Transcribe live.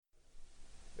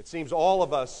It seems all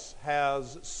of us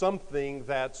has something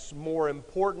that's more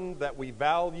important, that we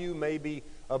value maybe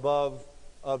above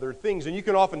other things. And you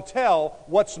can often tell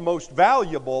what's most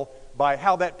valuable by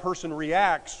how that person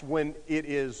reacts when it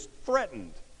is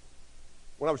threatened.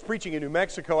 When I was preaching in New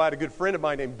Mexico, I had a good friend of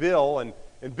mine named Bill,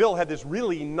 and Bill had this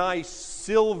really nice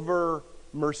silver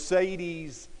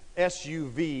Mercedes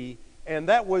SUV, and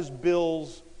that was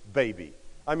Bill's baby.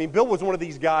 I mean, Bill was one of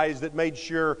these guys that made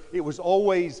sure it was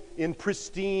always in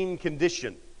pristine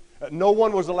condition. No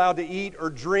one was allowed to eat or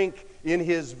drink in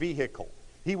his vehicle.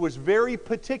 He was very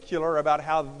particular about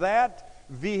how that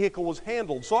vehicle was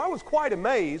handled. So I was quite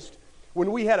amazed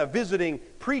when we had a visiting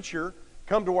preacher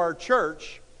come to our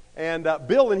church, and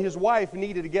Bill and his wife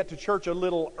needed to get to church a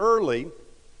little early,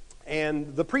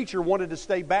 and the preacher wanted to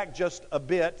stay back just a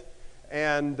bit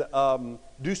and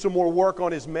do some more work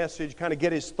on his message, kind of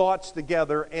get his thoughts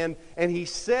together. And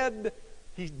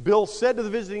Bill said to the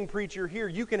visiting preacher, "Here,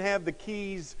 you can have the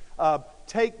keys.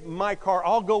 Take my car.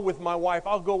 I'll go with my wife.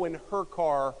 I'll go in her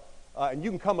car, and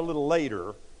you can come a little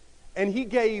later." And he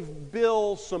gave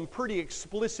Bill some pretty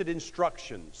explicit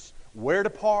instructions: where to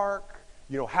park,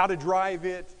 how to drive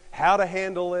it, how to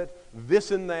handle it,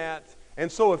 this and that.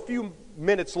 And so a few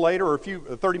minutes later, or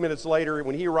 30 minutes later,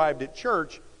 when he arrived at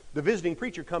church, the visiting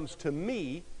preacher comes to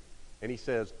me and he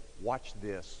says, "Watch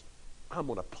this. I'm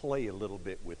going to play a little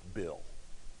bit with Bill."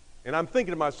 And I'm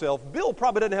thinking to myself, Bill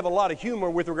probably doesn't have a lot of humor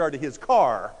with regard to his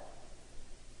car.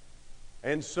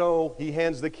 And so he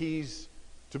hands the keys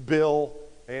to Bill,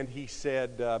 and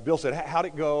Bill said, "How'd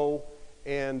it go?"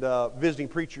 And visiting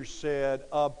preacher said,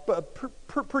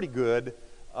 pretty good.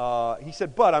 He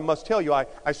said, "But I must tell you,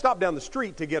 I stopped down the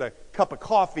street to get a cup of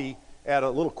coffee at a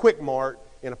little Quick Mart,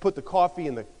 and I put the coffee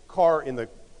in the car in the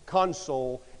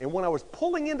console, and when I was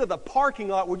pulling into the parking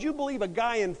lot, would you believe a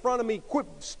guy in front of me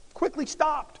quickly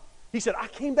stopped? He said, I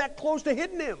came that close to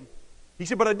hitting him." He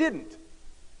said, "But I didn't."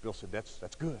 Bill said,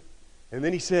 That's good." And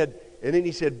then he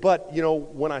said, "But,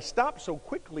 when I stopped so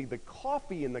quickly, the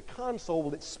coffee in the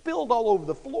console, it spilled all over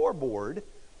the floorboard."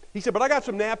 He said, "But I got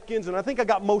some napkins, and I think I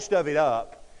got most of it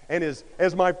up." And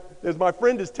as my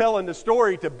friend is telling the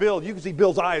story to Bill, you can see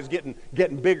Bill's eyes getting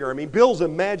bigger. I mean, Bill's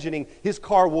imagining his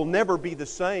car will never be the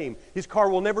same. His car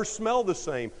will never smell the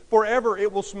same. Forever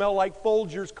it will smell like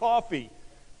Folgers coffee.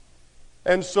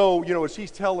 And so, as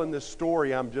he's telling this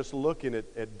story, I'm just looking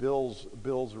at Bill's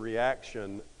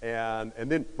reaction. And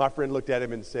then my friend looked at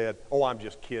him and said, "Oh, I'm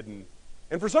just kidding."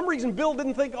 And for some reason, Bill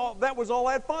didn't think that was all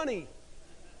that funny.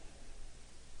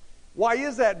 Why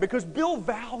is that? Because Bill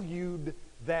valued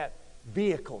that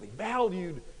vehicle. He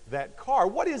valued that car.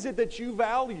 What is it that you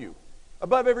value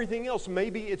above everything else?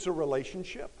 Maybe it's a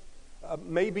relationship.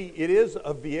 Maybe it is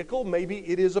a vehicle. Maybe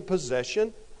it is a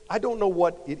possession. I don't know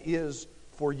what it is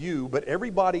for you, but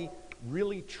everybody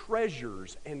really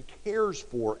treasures and cares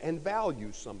for and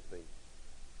values something.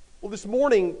 Well, this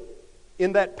morning,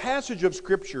 in that passage of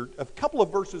Scripture, a couple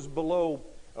of verses below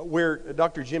where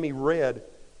Dr. Jimmy read,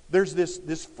 there's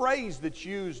this phrase that's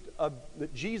used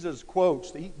that Jesus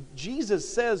quotes.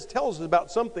 Jesus tells us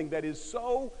about something that is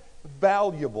so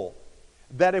valuable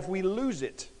that if we lose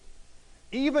it,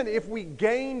 even if we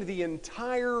gained the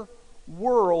entire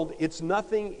world, it's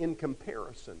nothing in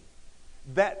comparison.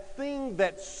 That thing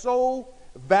that's so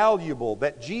valuable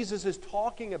that Jesus is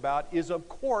talking about is, of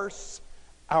course,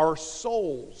 our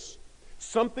souls.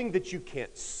 Something that you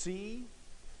can't see,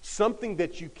 something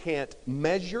that you can't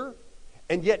measure,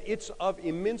 and yet it's of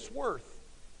immense worth.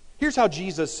 Here's how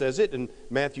Jesus says it in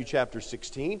Matthew chapter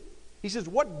 16. He says,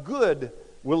 "What good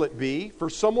will it be for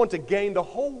someone to gain the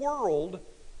whole world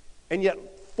and yet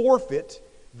forfeit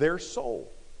their soul?"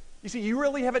 You see, you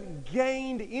really haven't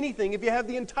gained anything if you have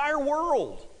the entire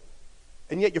world,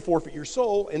 and yet you forfeit your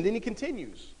soul. And then he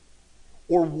continues,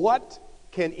 "Or what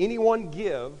can anyone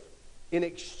give in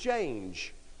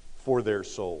exchange for their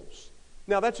souls?"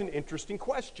 Now, that's an interesting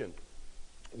question.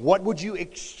 What would you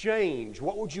exchange?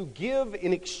 What would you give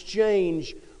in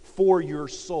exchange for your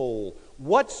soul?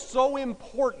 What's so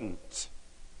important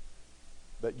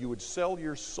that you would sell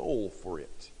your soul for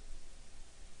it?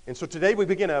 And so today we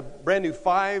begin a brand new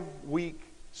 5-week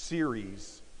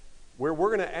series where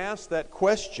we're going to ask that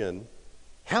question,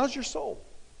 how's your soul?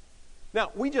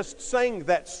 Now, we just sang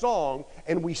that song,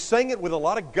 and we sang it with a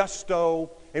lot of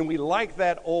gusto, and we like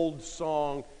that old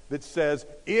song that says,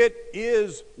 "It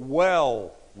is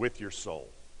well with your soul."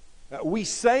 We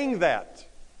sang that.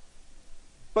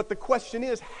 But the question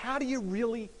is, how do you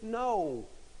really know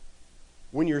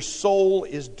when your soul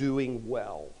is doing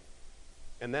well?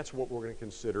 And that's what we're going to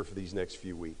consider for these next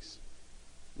few weeks.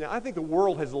 Now, I think the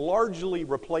world has largely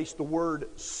replaced the word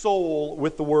soul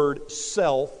with the word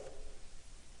self.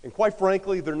 And quite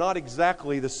frankly, they're not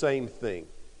exactly the same thing.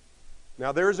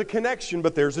 Now, there's a connection,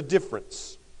 but there's a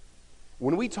difference.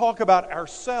 When we talk about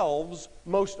ourselves,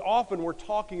 most often we're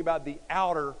talking about the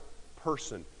outer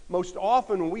person. Most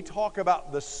often when we talk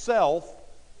about the self,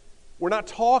 we're not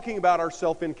talking about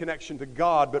ourselves in connection to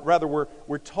God, but rather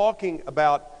we're talking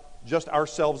about just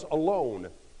ourselves alone.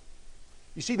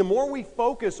 You see, the more we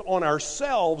focus on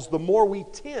ourselves, the more we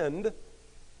tend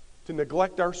to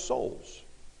neglect our souls.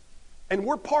 And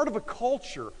we're part of a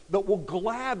culture that will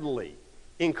gladly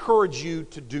encourage you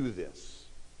to do this.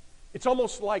 It's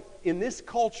almost like in this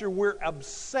culture we're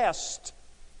obsessed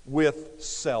with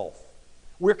self.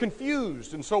 We're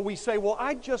confused, and so we say, well,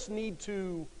 I just need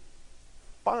to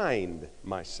find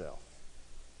myself.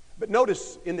 But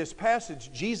notice in this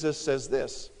passage, Jesus says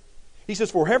this. He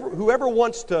says, for whoever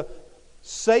wants to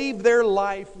save their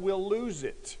life will lose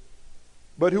it,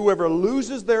 but whoever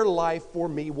loses their life for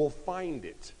me will find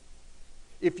it.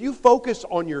 If you focus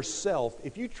on yourself,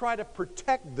 if you try to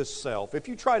protect the self, if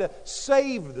you try to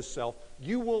save the self,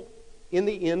 you will, in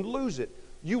the end, lose it.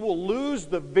 You will lose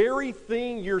the very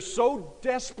thing you're so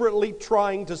desperately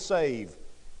trying to save.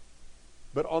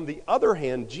 But on the other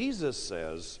hand, Jesus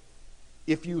says,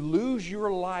 if you lose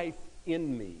your life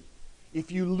in me,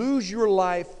 if you lose your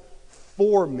life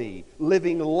for me,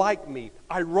 living like me,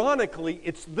 ironically,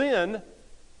 it's then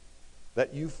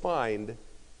that you find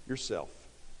yourself.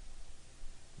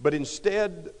 But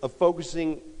instead of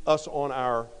focusing us on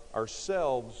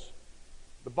ourselves,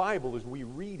 the Bible, as we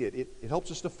read it, it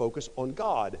helps us to focus on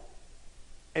God.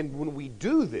 And when we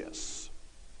do this,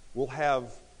 we'll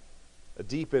have a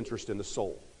deep interest in the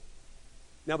soul.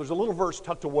 Now, there's a little verse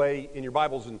tucked away in your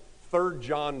Bibles in 3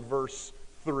 John verse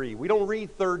 3. We don't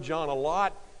read 3 John a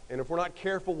lot, and if we're not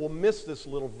careful, we'll miss this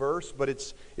little verse, but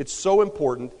it's so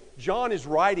important. John is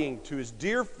writing to his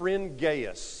dear friend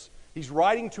Gaius. He's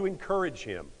writing to encourage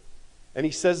him. And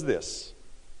he says this,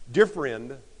 dear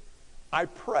friend, I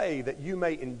pray that you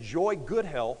may enjoy good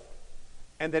health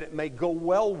and that it may go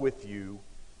well with you,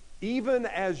 even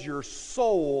as your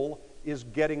soul is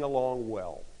getting along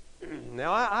well.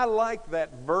 Now, I like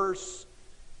that verse.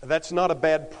 That's not a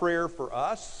bad prayer for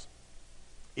us.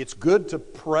 It's good to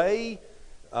pray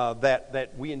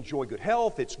that we enjoy good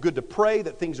health. It's good to pray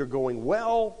that things are going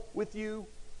well with you.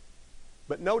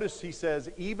 But notice he says,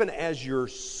 even as your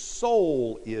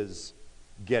soul is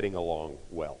getting along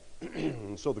well.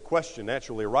 And so the question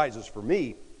naturally arises for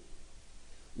me,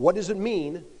 what does it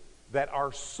mean that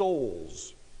our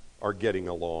souls are getting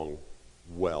along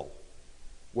well?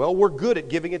 Well, we're good at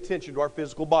giving attention to our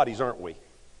physical bodies, aren't we?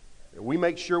 We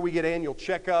make sure we get annual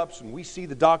checkups and we see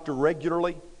the doctor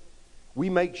regularly. We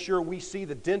make sure we see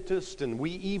the dentist, and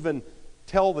we even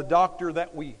tell the doctor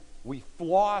that we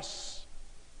floss,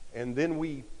 and then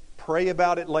we pray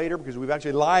about it later because we've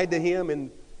actually lied to him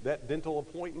in that dental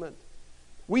appointment.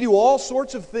 We do all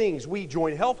sorts of things. We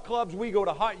join health clubs. We go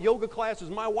to hot yoga classes.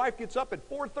 My wife gets up at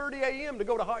 4:30 a.m. to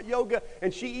go to hot yoga,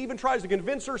 and she even tries to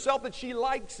convince herself that she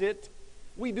likes it.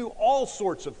 We do all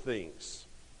sorts of things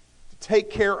to take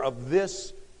care of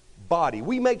this body.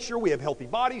 We make sure we have healthy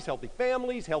bodies, healthy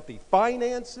families, healthy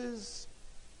finances.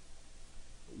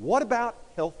 What about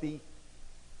healthy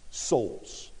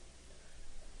souls?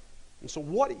 And so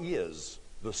what is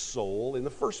the soul in the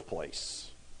first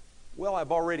place? Well,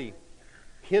 I've already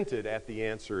hinted at the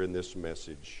answer in this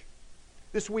message.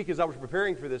 This week, as I was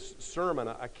preparing for this sermon,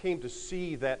 I came to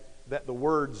see that the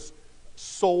words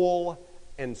soul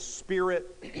and spirit,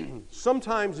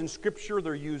 sometimes in Scripture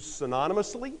they're used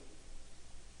synonymously.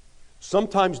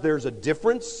 Sometimes there's a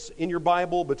difference in your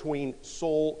Bible between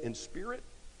soul and spirit.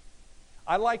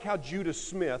 I like how Judah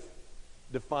Smith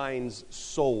defines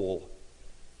soul.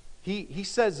 He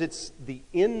says it's the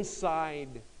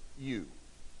inside you.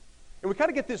 And we kind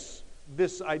of get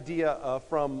this idea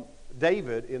from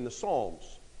David in the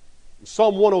Psalms. In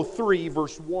Psalm 103,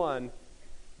 verse 1,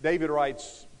 David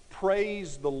writes,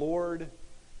 "Praise the Lord,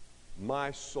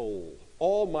 my soul.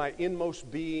 All my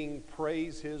inmost being,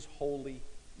 praise His holy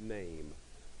name."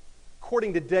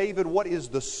 According to David, what is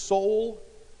the soul?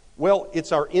 Well,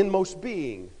 it's our inmost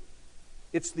being.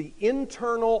 It's the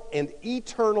internal and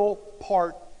eternal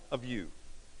part of you.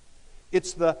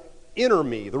 It's the inner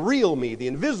me, the real me, the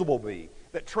invisible me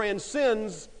that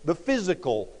transcends the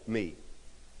physical me.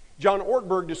 John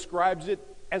Ortberg describes it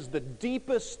as the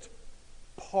deepest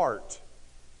part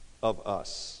of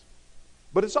us.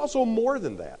 But it's also more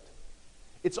than that.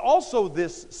 It's also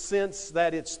this sense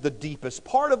that it's the deepest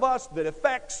part of us that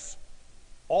affects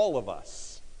all of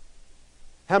us.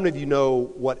 How many of you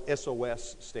know what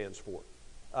SOS stands for?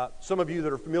 Some of you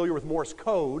that are familiar with Morse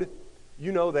code,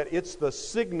 you know that it's the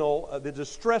signal, the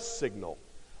distress signal.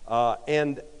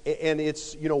 And and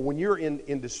it's, when you're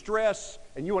in distress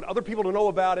and you want other people to know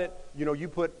about it,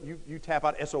 you tap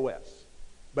out SOS.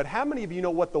 But how many of you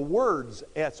know what the words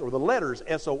S or the letters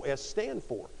SOS stand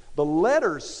for? The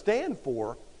letters stand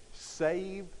for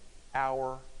Save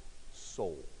Our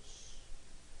Souls.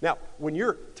 Now, when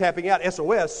you're tapping out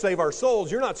SOS, Save Our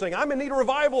Souls, you're not saying, I'm in need of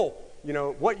revival.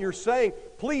 What you're saying,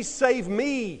 please save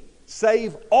me.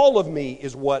 Save all of me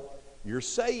is what you're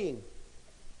saying.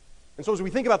 And so as we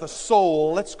think about the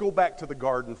soul, let's go back to the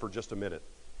garden for just a minute.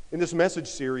 In this message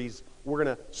series, we're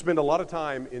going to spend a lot of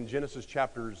time in Genesis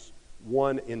chapters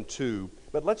 1 and 2.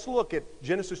 But let's look at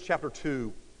Genesis chapter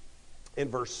 2 and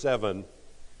verse 7,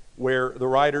 where the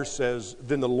writer says,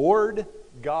 Then the Lord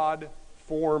God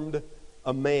formed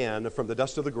a man from the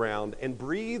dust of the ground and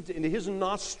breathed into his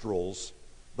nostrils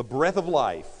the breath of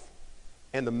life,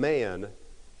 and the man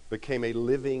became a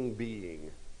living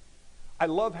being. I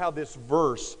love how this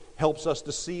verse helps us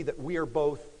to see that we are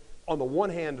both, on the one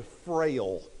hand,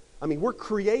 frail. I mean, we're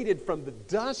created from the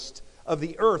dust of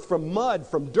the earth, from mud,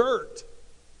 from dirt.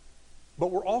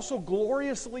 But we're also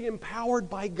gloriously empowered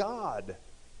by God,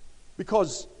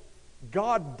 because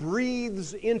God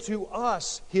breathes into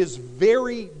us His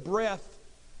very breath.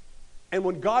 And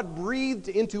when God breathed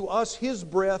into us His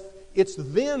breath, it's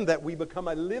then that we become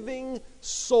a living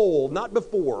soul, not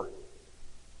before.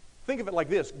 Think of it like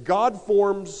this. God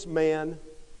forms man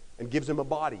and gives him a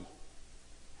body.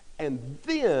 And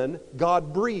then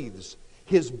God breathes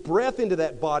His breath into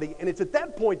that body, and it's at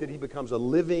that point that he becomes a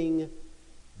living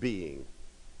being.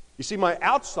 You see, my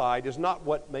outside is not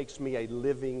what makes me a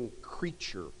living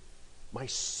creature. My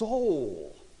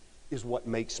soul is what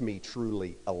makes me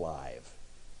truly alive.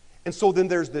 And so then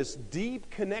there's this deep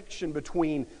connection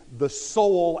between the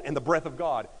soul and the breath of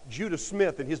God. Judah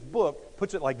Smith, in his book,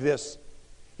 puts it like this.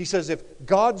 He says, if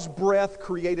God's breath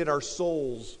created our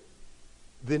souls,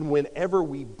 then whenever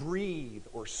we breathe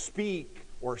or speak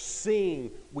or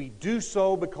sing, we do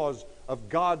so because of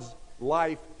God's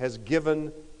life has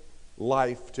given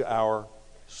life to our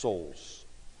souls.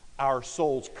 Our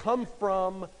souls come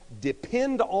from,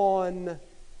 depend on,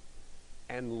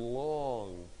 and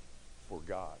long for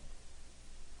God.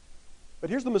 But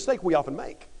here's the mistake we often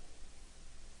make.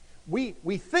 We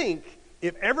think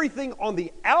if everything on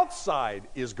the outside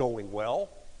is going well,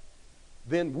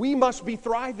 then we must be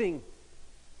thriving.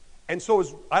 And so,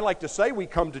 as I like to say, we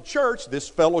come to church, this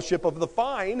fellowship of the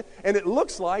fine, and it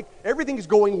looks like everything is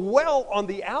going well on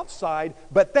the outside,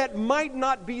 but that might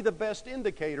not be the best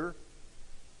indicator.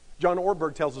 John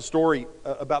Ortberg tells a story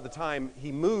about the time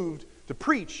he moved to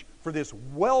preach for this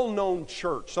well-known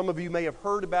church. Some of you may have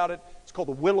heard about it. It's called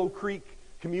the Willow Creek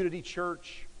Community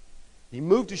Church. He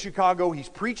moved to Chicago. He's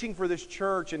preaching for this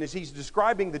church, and as he's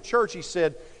describing the church, he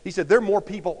said, there are more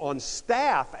people on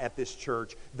staff at this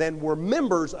church than were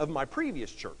members of my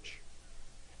previous church.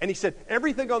 And he said,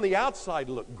 everything on the outside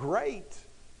looked great.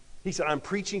 He said, I'm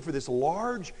preaching for this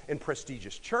large and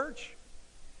prestigious church.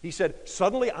 He said,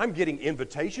 suddenly I'm getting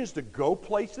invitations to go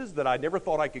places that I never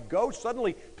thought I could go.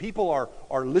 Suddenly people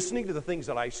are listening to the things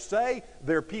that I say.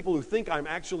 There are people who think I'm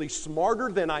actually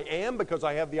smarter than I am because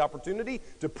I have the opportunity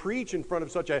to preach in front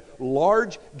of such a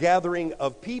large gathering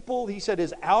of people. He said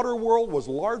his outer world was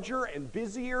larger and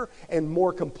busier and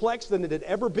more complex than it had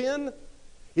ever been.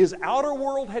 His outer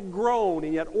world had grown,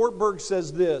 and yet Ortberg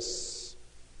says this,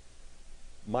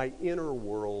 my inner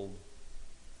world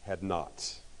had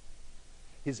not.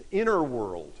 His inner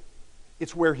world,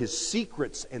 it's where his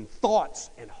secrets and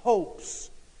thoughts and hopes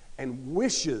and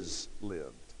wishes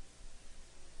lived.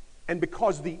 And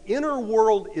because the inner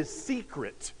world is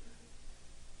secret,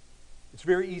 it's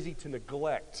very easy to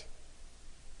neglect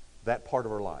that part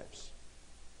of our lives.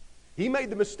 He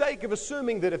made the mistake of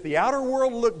assuming that if the outer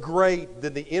world looked great,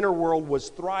 then the inner world was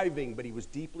thriving, but he was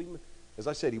deeply, as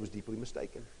I said, he was deeply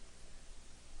mistaken.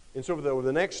 And so over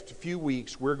the next few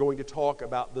weeks, we're going to talk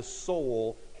about the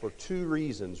soul for two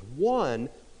reasons. One,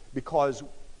 because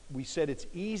we said it's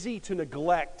easy to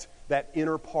neglect that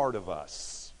inner part of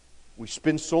us. We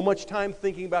spend so much time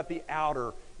thinking about the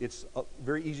outer, it's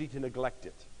very easy to neglect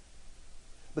it.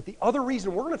 But the other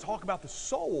reason we're going to talk about the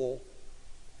soul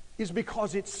is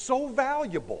because it's so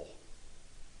valuable.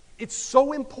 It's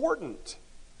so important.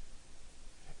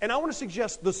 And I want to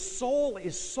suggest the soul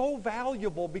is so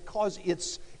valuable because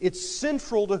it's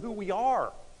central to who we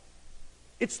are.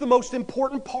 It's the most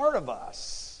important part of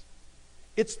us.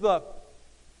 It's the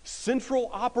central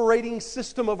operating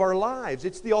system of our lives.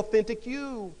 It's the authentic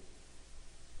you.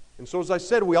 And so, as I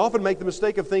said, we often make the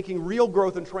mistake of thinking real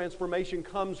growth and transformation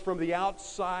comes from the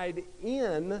outside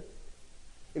in.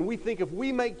 And we think if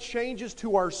we make changes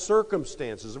to our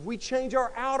circumstances, if we change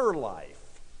our outer life,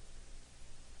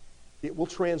 it will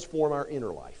transform our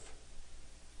inner life.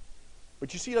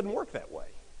 But you see, it doesn't work that way.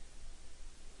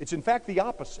 It's in fact the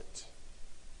opposite.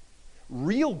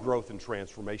 Real growth and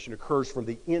transformation occurs from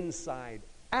the inside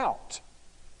out.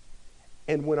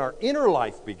 And when our inner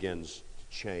life begins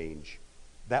to change,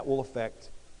 that will affect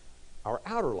our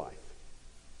outer life.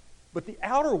 But the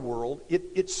outer world,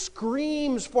 it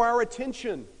screams for our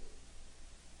attention.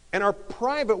 And our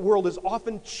private world is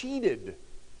often cheated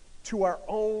to our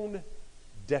own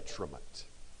detriment.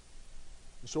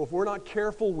 So if we're not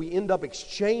careful, we end up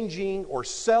exchanging or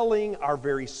selling our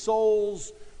very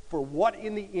souls for what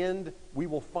in the end we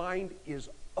will find is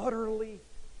utterly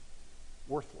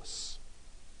worthless.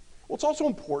 Well, it's also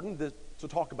important to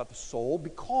talk about the soul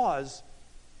because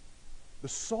the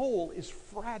soul is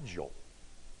fragile.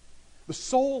 The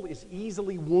soul is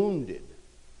easily wounded.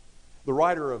 The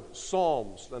writer of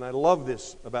Psalms, and I love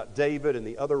this about David and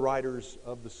the other writers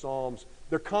of the Psalms,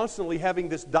 they're constantly having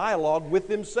this dialogue with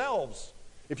themselves.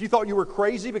 If you thought you were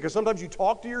crazy because sometimes you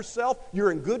talk to yourself,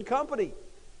 you're in good company.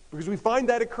 Because we find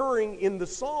that occurring in the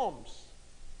Psalms.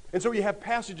 And so you have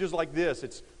passages like this.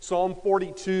 It's Psalm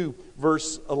 42,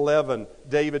 verse 11.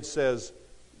 David says,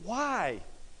 "Why,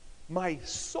 my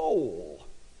soul,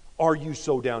 are you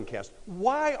so downcast?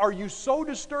 Why are you so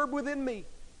disturbed within me?"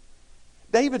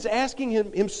 David's asking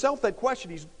himself that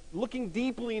question. He's looking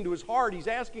deeply into his heart. He's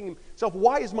asking himself,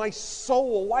 why is my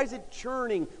soul, why is it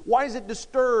churning? Why is it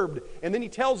disturbed? And then he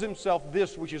tells himself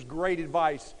this, which is great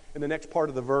advice in the next part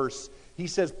of the verse. He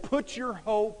says, "Put your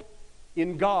hope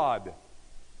in God,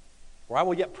 for I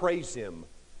will yet praise Him,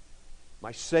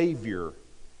 my Savior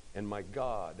and my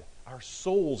God." Our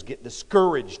souls get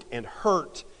discouraged and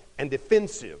hurt and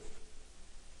defensive.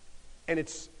 And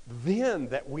it's then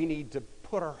that we need to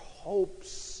put our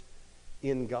hopes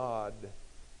in God.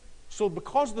 So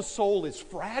because the soul is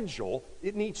fragile,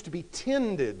 it needs to be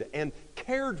tended and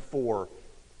cared for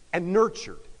and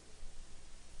nurtured.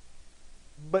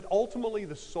 But ultimately,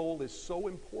 the soul is so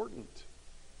important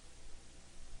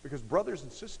because, brothers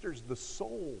and sisters, the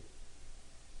soul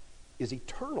is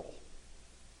eternal.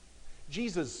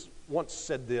 Jesus once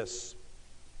said this,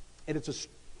 and it's a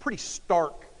pretty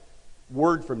stark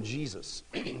word from Jesus.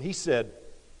 He said,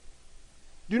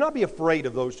 "Do not be afraid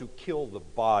of those who kill the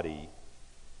body,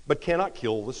 but cannot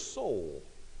kill the soul.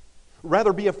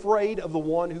 Rather, be afraid of the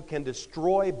one who can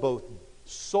destroy both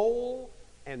soul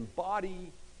and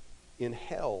body in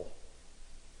hell."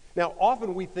 Now,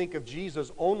 often we think of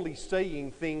Jesus only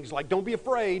saying things like, "Don't be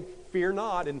afraid, fear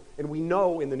not." And we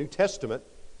know in the New Testament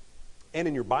and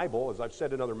in your Bible, as I've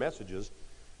said in other messages,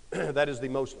 that is the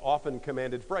most often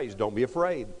commanded phrase, "Don't be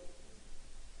afraid."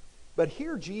 But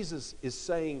here Jesus is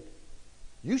saying,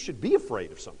 you should be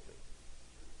afraid of something.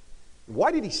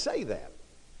 Why did he say that?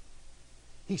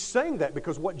 He's saying that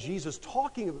because what Jesus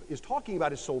is talking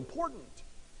about is so important.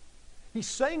 He's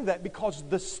saying that because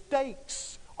the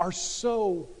stakes are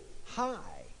so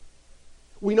high.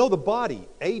 We know the body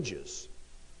ages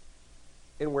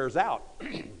and wears out.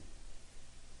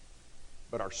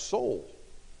 But our soul's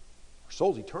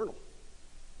eternal.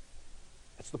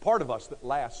 That's the part of us that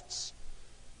lasts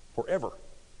forever.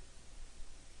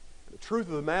 And the truth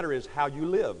of the matter is how you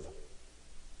live.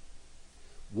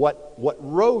 What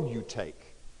road you take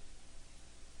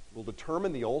will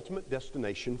determine the ultimate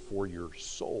destination for your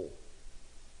soul.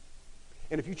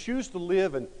 And if you choose to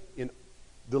live in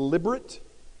deliberate,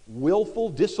 willful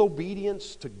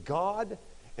disobedience to God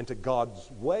and to God's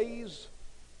ways,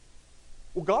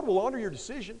 well, God will honor your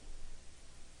decision.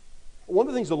 One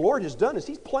of the things the Lord has done is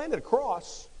He's planted a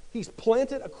cross. He's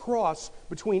planted a cross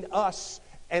between us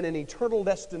and an eternal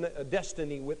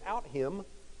destiny without Him.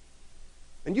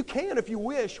 And you can, if you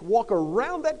wish, walk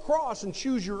around that cross and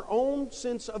choose your own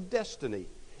sense of destiny.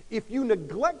 If you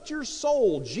neglect your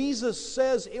soul, Jesus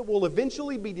says it will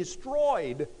eventually be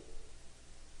destroyed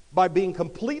by being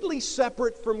completely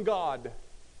separate from God.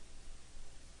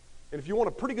 And if you want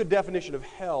a pretty good definition of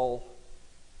hell,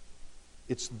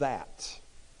 it's that.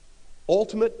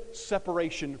 Ultimate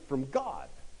separation from God.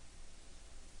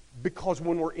 Because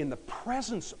when we're in the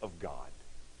presence of God,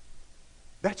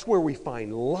 that's where we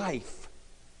find life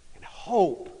and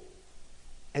hope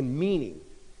and meaning.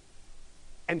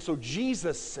 And so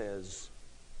Jesus says,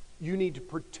 you need to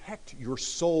protect your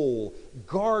soul,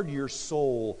 guard your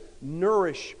soul,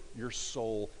 nourish your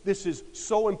soul. This is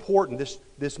so important,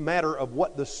 this matter of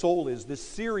what the soul is. This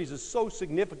series is so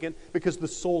significant because the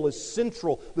soul is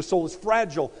central, the soul is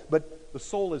fragile, but the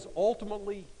soul is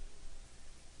ultimately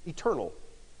eternal.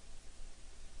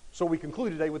 So we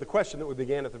conclude today with a question that we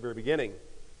began at the very beginning.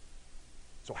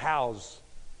 So how's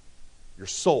your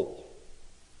soul?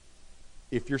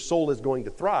 If your soul is going to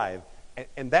thrive,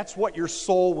 And that's what your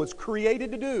soul was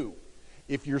created to do.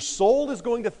 If your soul is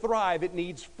going to thrive, it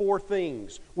needs 4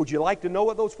 things. Would you like to know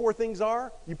what those 4 things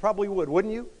are? You probably would,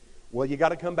 wouldn't you? Well, you got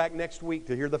to come back next week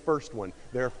to hear the first one.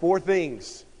 There are 4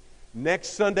 things. Next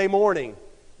Sunday morning,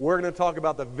 we're going to talk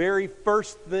about the very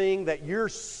first thing that your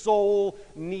soul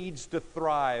needs to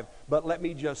thrive. But let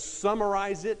me just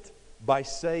summarize it by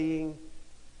saying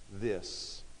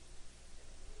this.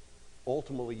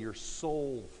 Ultimately, your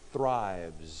soul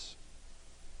thrives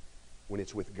when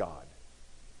it's with God.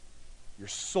 Your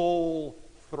soul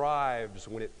thrives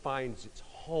when it finds its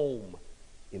home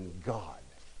in God.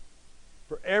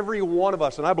 For every one of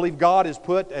us, and I believe God has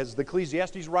put, as the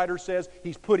Ecclesiastes writer says,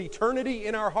 He's put eternity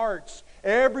in our hearts.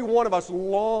 Every one of us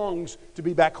longs to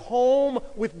be back home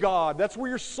with God. That's where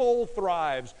your soul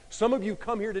thrives. Some of you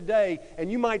come here today, and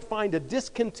you might find a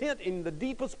discontent in the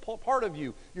deepest part of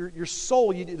you. Your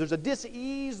soul, there's a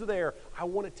dis-ease there. I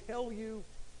want to tell you,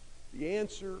 the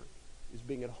answer is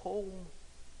being at home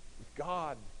with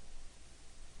God.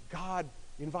 God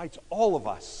invites all of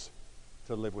us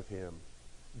to live with Him.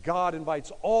 God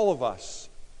invites all of us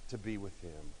to be with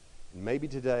Him. And maybe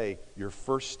today, your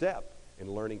first step in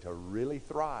learning to really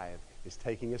thrive is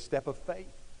taking a step of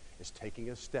faith. Is taking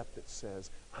a step that says,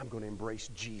 I'm going to embrace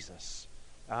Jesus.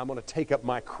 I'm going to take up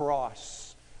my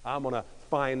cross. I'm going to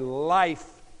find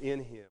life in Him.